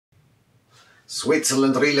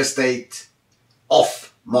Switzerland real estate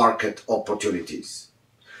off-market opportunities.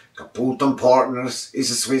 Caputo and Partners is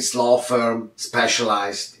a Swiss law firm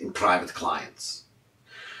specialized in private clients.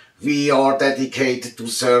 We are dedicated to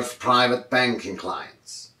serve private banking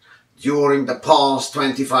clients. During the past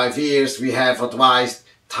 25 years, we have advised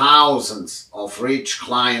thousands of rich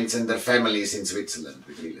clients and their families in Switzerland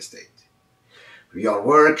with real estate. We are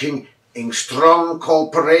working in strong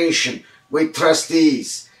cooperation with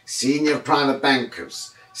trustees, senior private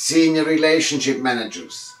bankers, senior relationship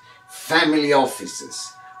managers, family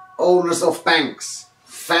offices, owners of banks,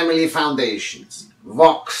 family foundations,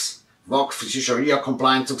 waqfs, waqf is a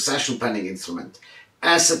Sharia-compliant succession planning instrument,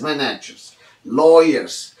 asset managers,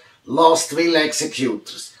 lawyers, lost will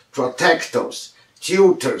executors, protectors,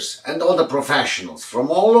 tutors and other professionals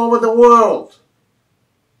from all over the world.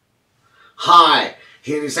 Hi,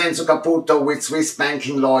 here is Enzo Caputo with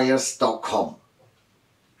SwissBankingLawyers.com.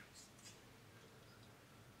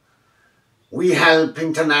 We help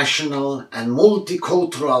international and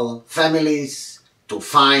multicultural families to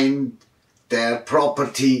find their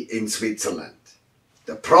property in Switzerland,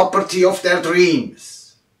 the property of their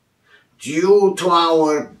dreams. Due to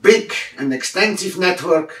our big and extensive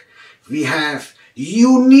network, we have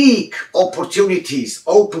unique opportunities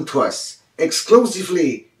open to us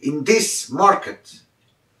exclusively in this market,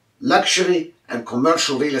 luxury and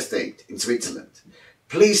commercial real estate in Switzerland.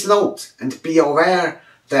 Please note and be aware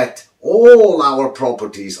that all our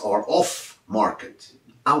properties are off market,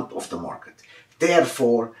 out of the market.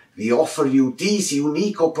 Therefore, we offer you these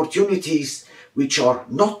unique opportunities which are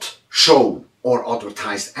not shown or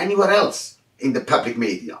advertised anywhere else in the public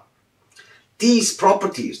media. These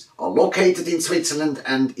properties are located in Switzerland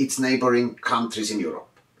and its neighboring countries in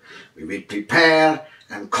Europe. We will prepare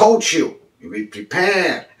and coach you. We will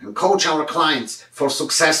prepare and coach our clients for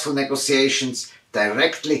successful negotiations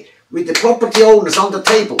directly with the property owners on the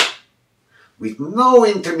table, with no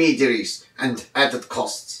intermediaries and added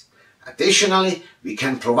costs. Additionally, we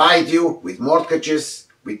can provide you with mortgages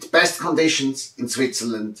with best conditions in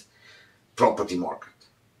Switzerland property market.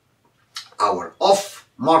 Our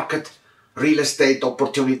off-market real estate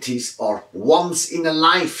opportunities are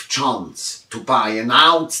once-in-a-life chance to buy an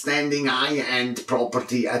outstanding high-end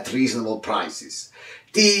property at reasonable prices.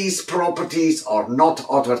 These properties are not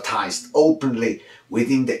advertised openly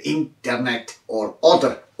within the internet or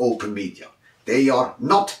other open media. They are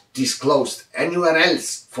not disclosed anywhere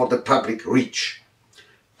else for the public reach.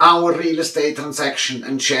 Our real estate transaction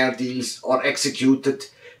and share deals are executed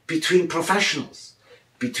between professionals,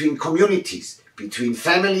 between communities, between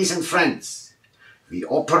families and friends. We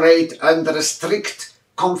operate under a strict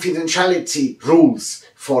confidentiality rules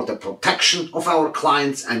for the protection of our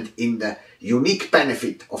clients and in the unique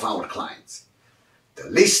benefit of our clients. The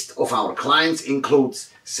list of our clients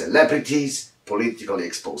includes celebrities, politically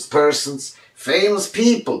exposed persons, famous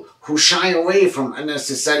people who shy away from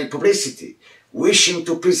unnecessary publicity, wishing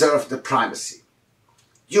to preserve their privacy.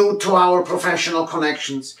 Due to our professional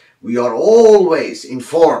connections, we are always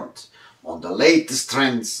informed on the latest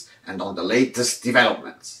trends and on the latest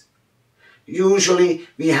developments. Usually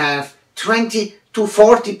we have 20 to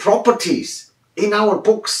 40 properties in our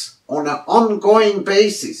books on an ongoing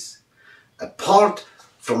basis. Apart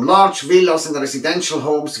from large villas and residential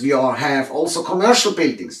homes, we have also commercial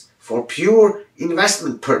buildings for pure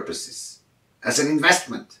investment purposes, as an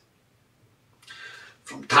investment.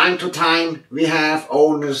 From time to time, we have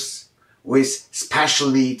owners with special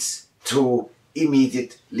needs to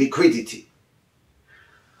immediate liquidity.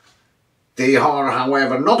 They are,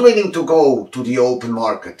 however, not willing to go to the open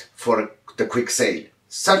market for the quick sale.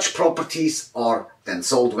 Such properties are then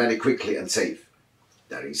sold very quickly and safe.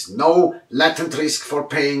 There is no latent risk for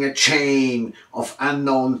paying a chain of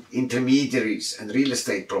unknown intermediaries and real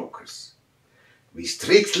estate brokers. We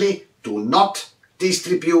strictly do not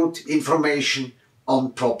distribute information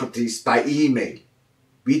on properties by email.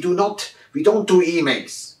 We don't do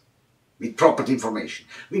emails with property information.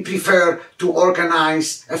 We prefer to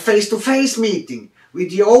organize a face-to-face meeting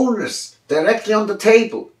with the owners directly on the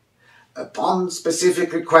table. Upon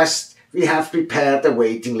specific request, we have prepared a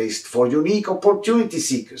waiting list for unique opportunity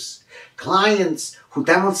seekers. Clients who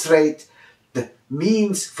demonstrate the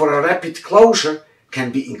means for a rapid closure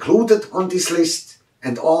can be included on this list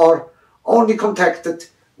and are only contacted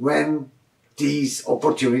when these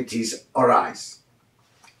opportunities arise.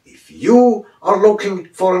 If you are looking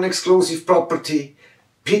for an exclusive property,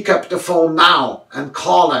 pick up the phone now and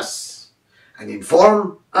call us and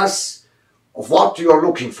inform us of what you are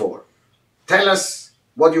looking for. Tell us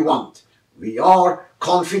what you want. We are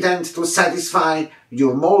confident to satisfy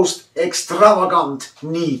your most extravagant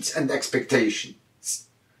needs and expectations.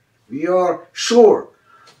 We are sure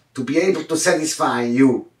to be able to satisfy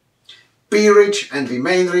you. Be rich and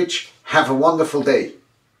remain rich. Have a wonderful day.